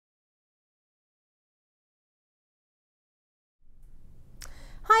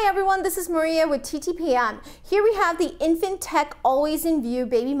Hi everyone, this is Maria with TTPM. Here we have the Infanttech Always in View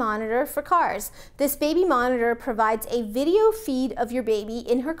baby monitor for cars. This baby monitor provides a video feed of your baby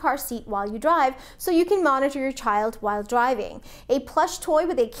in her car seat while you drive, so you can monitor your child while driving. A plush toy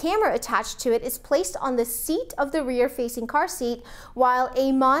with a camera attached to it is placed on the seat of the rear-facing car seat, while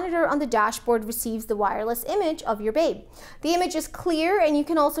a monitor on the dashboard receives the wireless image of your babe. The image is clear and you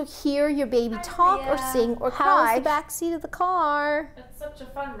can also hear your baby talk or sing or cry. How's the back seat of the car? It's such a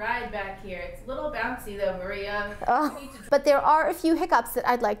fun ride back here. It's a little bouncy though, Maria. But there are a few hiccups that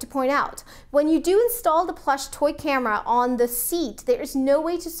I'd like to point out. When you do install the plush toy camera on the seat, there is no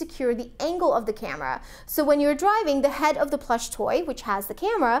way to secure the angle of the camera. So when you're driving, the head of the plush toy, which has the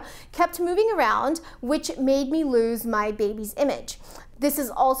camera, kept moving around, which made me lose my baby's image. This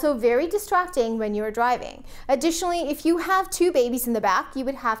is also very distracting when you're driving. Additionally, if you have two babies in the back, you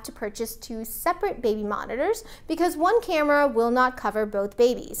would have to purchase two separate baby monitors because one camera will not cover both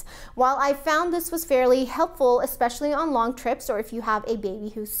babies. While I found this was fairly helpful, especially on long trips or if you have a baby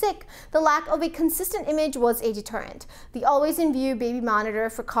who's sick, the lack of a consistent image was a deterrent. The Always in View baby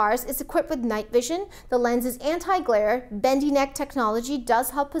monitor for cars is equipped with night vision. The lens is anti-glare. Bendy neck technology does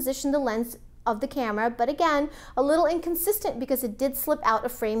help position the lens of the camera, but again, a little inconsistent because it did slip out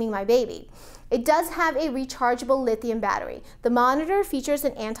of framing my baby. It does have a rechargeable lithium battery. The monitor features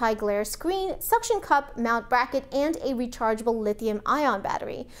an anti-glare screen, suction cup, mount bracket, and a rechargeable lithium-ion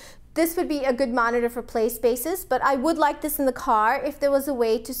battery. This would be a good monitor for play spaces, but I would like this in the car if there was a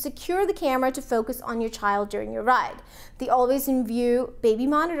way to secure the camera to focus on your child during your ride. The Always in View baby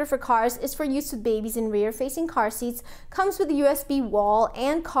monitor for cars is for use with babies in rear-facing car seats, comes with a USB wall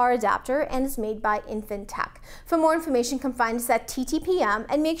and car adapter, and is made by Infanttech. For more information, come find us at TTPM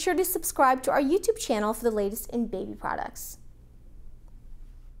and make sure to subscribe to our YouTube channel for the latest in baby products.